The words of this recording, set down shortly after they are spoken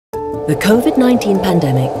The COVID-19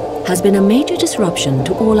 pandemic has been a major disruption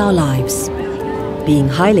to all our lives. Being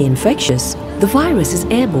highly infectious, the virus is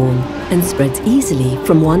airborne and spreads easily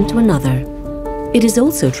from one to another. It is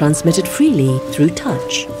also transmitted freely through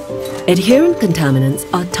touch. Adherent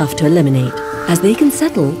contaminants are tough to eliminate, as they can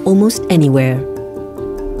settle almost anywhere.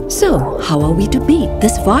 So, how are we to beat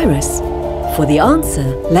this virus? For the answer,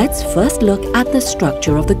 let's first look at the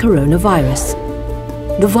structure of the coronavirus.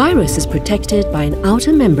 The virus is protected by an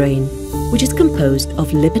outer membrane, which is composed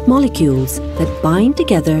of lipid molecules that bind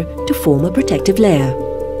together to form a protective layer.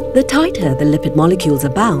 The tighter the lipid molecules are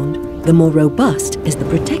bound, the more robust is the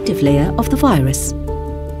protective layer of the virus.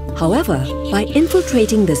 However, by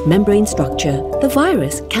infiltrating this membrane structure, the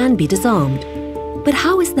virus can be disarmed. But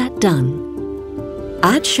how is that done?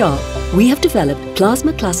 At Sharp, we have developed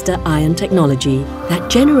Plasmacluster Ion technology that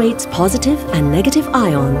generates positive and negative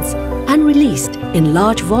ions and released in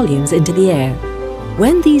large volumes into the air.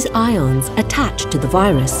 When these ions attach to the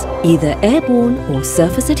virus, either airborne or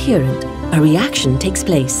surface adherent, a reaction takes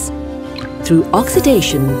place. Through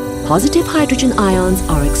oxidation, positive hydrogen ions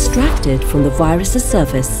are extracted from the virus's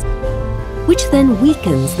surface, which then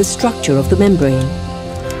weakens the structure of the membrane.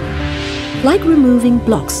 Like removing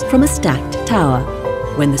blocks from a stacked tower,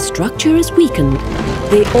 when the structure is weakened,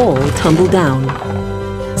 they all tumble down.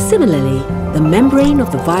 Similarly, the membrane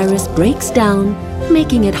of the virus breaks down,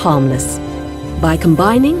 making it harmless. By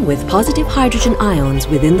combining with positive hydrogen ions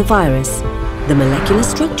within the virus, the molecular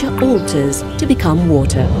structure alters to become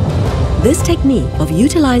water. This technique of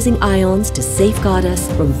utilizing ions to safeguard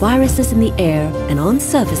us from viruses in the air and on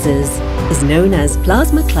surfaces is known as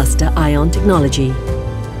Plasmacluster Ion technology.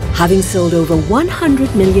 Having sold over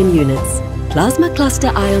 100 million units,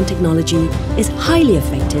 Plasmacluster Ion technology is highly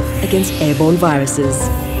effective against airborne viruses,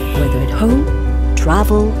 whether at home,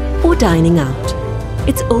 travel, or dining out.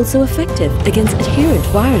 It's also effective against adherent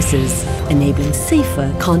viruses, enabling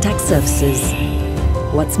safer contact surfaces.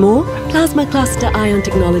 What's more, Plasmacluster Ion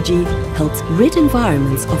technology helps rid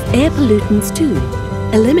environments of air pollutants too,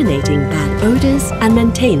 eliminating bad odors and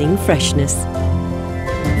maintaining freshness.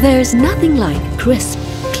 There's nothing like crisp,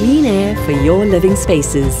 clean air for your living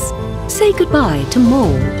spaces. Say goodbye to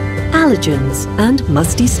mold, allergens, and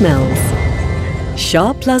musty smells.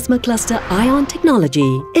 Sharp Plasmacluster Ion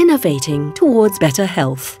technology, innovating towards better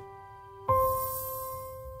health.